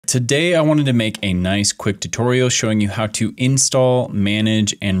Today I wanted to make a nice quick tutorial showing you how to install,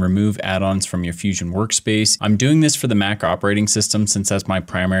 manage, and remove add-ons from your Fusion workspace. I'm doing this for the Mac operating system since that's my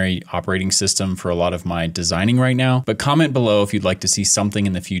primary operating system for a lot of my designing right now, but comment below if you'd like to see something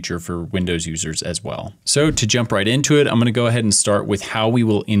in the future for Windows users as well. So to jump right into it, I'm going to go ahead and start with how we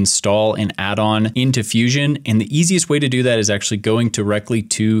will install an add-on into Fusion. And the easiest way to do that is actually going directly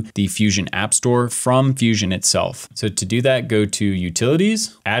to the Fusion App Store from Fusion itself. So to do that, go to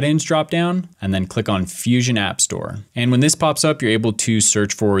Utilities, Add-ins dropdown, and then click on Fusion App Store. And when this pops up, you're able to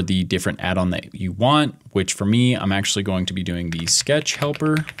search for the different add-on that you want, which for me, I'm actually going to be doing the Sketch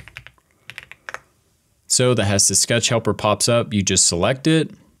Helper. So that has the Sketch Helper pops up, you just select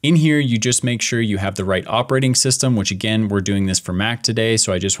it. In here, you just make sure you have the right operating system, which again, we're doing this for Mac today.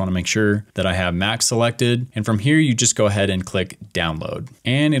 So I just want to make sure that I have Mac selected. And from here, you just go ahead and click download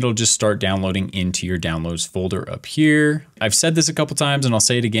and it'll just start downloading into your downloads folder up here. I've said this a couple times and I'll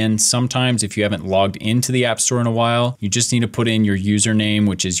say it again. Sometimes if you haven't logged into the App Store in a while, you just need to put in your username,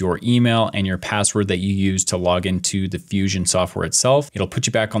 which is your email, and your password that you use to log into the Fusion software itself. It'll put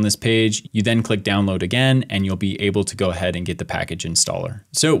you back on this page. You then click download again, and you'll be able to go ahead and get the package installer.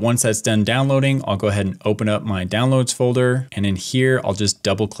 So once that's done downloading, I'll go ahead and open up my downloads folder. And in here, I'll just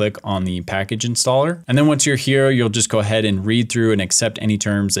double click on the package installer. And then once you're here, you'll just go ahead and read through and accept any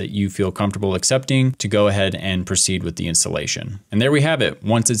terms that you feel comfortable accepting to go ahead and proceed with the installation. And there we have it.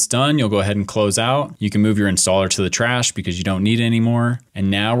 Once it's done, you'll go ahead and close out. You can move your installer to the trash because you don't need it anymore. And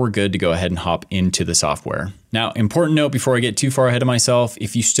now we're good to go ahead and hop into the software. Now, important note before I get too far ahead of myself,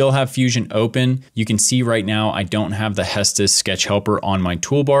 if you still have Fusion open, you can see right now I don't have the Hestis Sketch Helper on my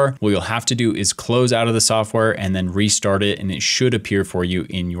toolbar. What you'll have to do is close out of the software and then restart it, and it should appear for you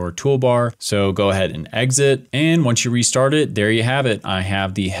in your toolbar. So go ahead and exit. And once you restart it, there you have it. I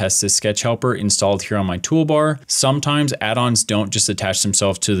have the Hestis Sketch Helper installed here on my toolbar. Sometimes add-ons don't just attach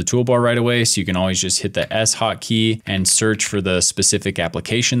themselves to the toolbar right away, so you can always just hit the S hotkey and search for the specific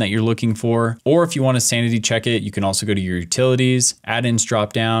application that you're looking for. Or if you want to sanity check it, you can also go to your utilities, add-ins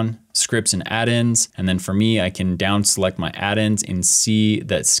drop down, scripts and add-ins. And then for me, I can down select my add-ins and see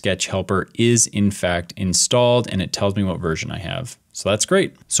that Sketch Helper is in fact installed, and it tells me what version I have. So that's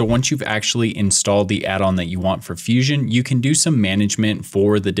great. So once you've actually installed the add-on that you want for Fusion, you can do some management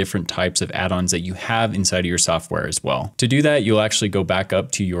for the different types of add-ons that you have inside of your software as well. To do that, you'll actually go back up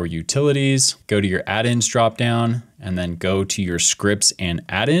to your utilities, go to your add-ins dropdown, and then go to your scripts and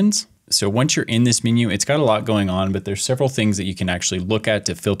add-ins. So once you're in this menu, it's got a lot going on, but there's several things that you can actually look at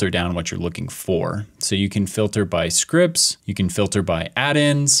to filter down what you're looking for. So you can filter by scripts, you can filter by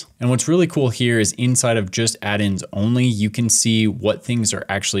add-ins. And what's really cool here is inside of just add-ins only, you can see what things are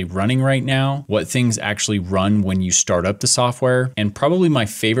actually running right now, what things actually run when you start up the software. And probably my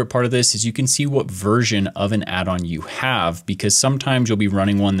favorite part of this is you can see what version of an add-on you have, because sometimes you'll be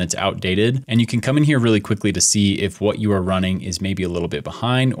running one that's outdated, and you can come in here really quickly to see if what you are running is maybe a little bit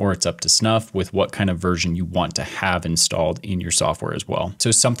behind or it's up to snuff with what kind of version you want to have installed in your software as well.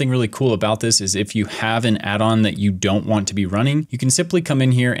 So something really cool about this is if you have an add-on that you don't want to be running, you can simply come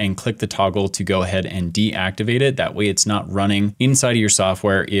in here and click the toggle to go ahead and deactivate it. That way it's not running inside of your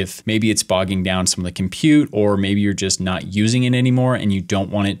software if maybe it's bogging down some of the compute, or maybe you're just not using it anymore and you don't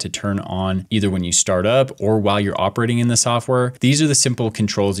want it to turn on either when you start up or while you're operating in the software. These are the simple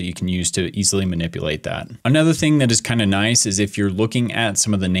controls that you can use to easily manipulate that. Another thing that is kind of nice is if you're looking at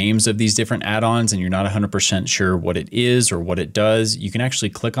some of the names of these different add-ons and you're not 100% sure what it is or what it does, you can actually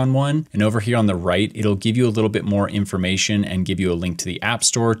click on one, and over here on the right, it'll give you a little bit more information and give you a link to the App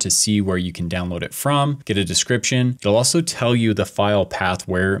Store to see where you can download it from, get a description. It'll also tell you the file path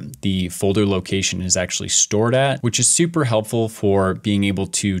where the folder location is actually stored at, which is super helpful for being able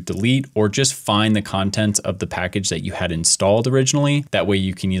to delete or just find the contents of the package that you had installed originally. That way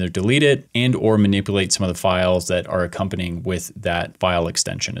you can either delete it and or manipulate some of the files that are accompanying with that file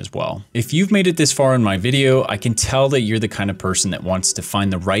extension as well. If you've made it this far in my video, I can tell that you're the kind of person that wants to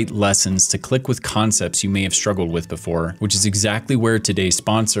find the right lessons to click with concepts you may have struggled with before, which is exactly where today's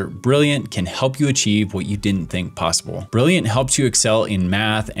sponsor, Brilliant, can help you achieve what you didn't think possible. Brilliant helps you excel in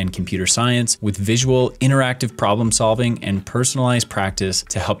math and computer science with visual, interactive problem solving and personalized practice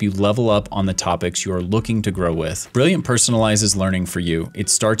to help you level up on the topics you are looking to grow with. Brilliant personalizes learning for you. It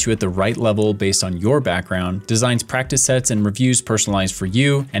starts you at the right level based on your background, designs practice sets and reviews personalized for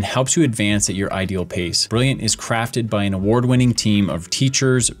you, and helps you advance at your ideal pace. Brilliant is crafted by an award-winning team of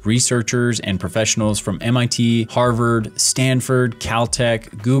teachers, researchers, and professionals from MIT, Harvard, Stanford,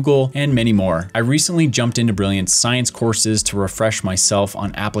 Caltech, Google, and many more. I recently jumped into Brilliant's science courses to refresh myself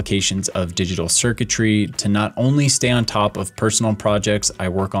on applications of digital circuitry to not only stay on top of personal projects I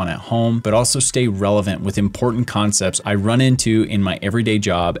work on at home, but also stay relevant with important concepts I run into in my everyday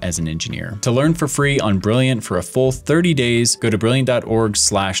job as an engineer. To learn for free on Brilliant for a full 30 days, go to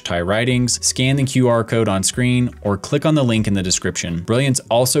brilliant.org/TieWritings, scan the QR code on screen, or click on the link in the description. Brilliant's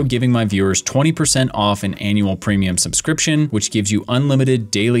also giving my viewers 20% off an annual premium subscription, which gives you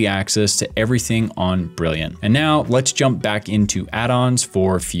unlimited daily access to everything on Brilliant. And now let's jump back into add-ons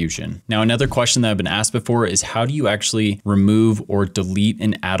for Fusion. Now, another question that I've been asked before is how do you actually remove or delete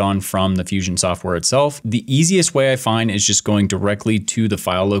an add-on from the Fusion software itself? The easiest way I find is just going directly to the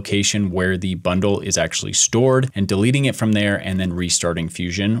file location where the bundle is actually stored and deleting it from there and then restarting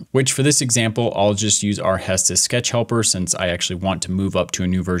Fusion, which for this example, I'll just use our Hestis sketch helper since I actually want to move up to a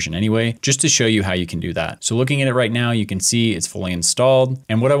new version anyway, just to show you how you can do that. So looking at it right now, you can see it's fully installed.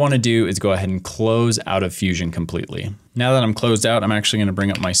 And what I want to do is go ahead and close out of Fusion completely. Now that I'm closed out, I'm actually going to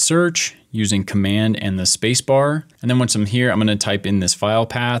bring up my search using Command and the space bar. And then once I'm here, I'm going to type in this file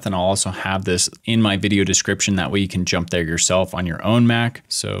path, and I'll also have this in my video description. That way you can jump there yourself on your own Mac.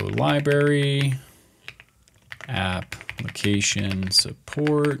 So library, application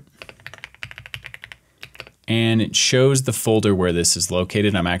support. And it shows the folder where this is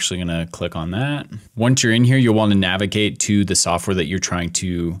located. I'm actually gonna click on that. Once you're in here, you'll want to navigate to the software that you're trying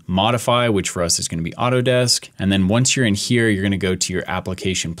to modify, which for us is gonna be Autodesk. And then once you're in here, you're gonna go to your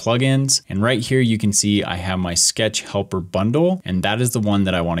application plugins. And right here, you can see I have my sketch helper bundle, and that is the one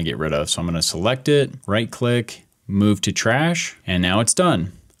that I wanna get rid of. So I'm gonna select it, right click, move to trash, and now it's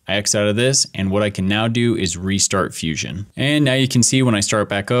done. I X out of this, and what I can now do is restart Fusion. And now you can see when I start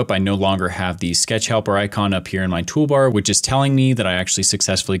back up, I no longer have the sketch helper icon up here in my toolbar, which is telling me that I actually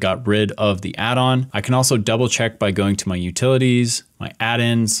successfully got rid of the add-on. I can also double check by going to my utilities, my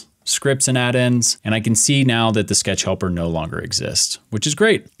add-ins, scripts and add-ins, and I can see now that the sketch helper no longer exists, which is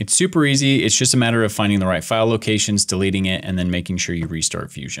great. It's super easy. It's just a matter of finding the right file locations, deleting it, and then making sure you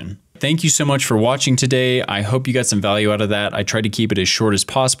restart Fusion. Thank you so much for watching today. I hope you got some value out of that. I tried to keep it as short as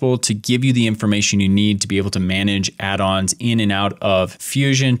possible to give you the information you need to be able to manage add-ons in and out of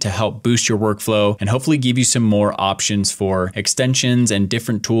Fusion to help boost your workflow and hopefully give you some more options for extensions and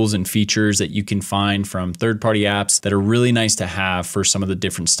different tools and features that you can find from third-party apps that are really nice to have for some of the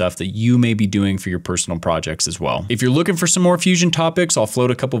different stuff that you may be doing for your personal projects as well. If you're looking for some more Fusion topics, I'll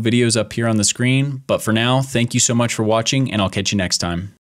float a couple videos up here on the screen. But for now, thank you so much for watching, and I'll catch you next time.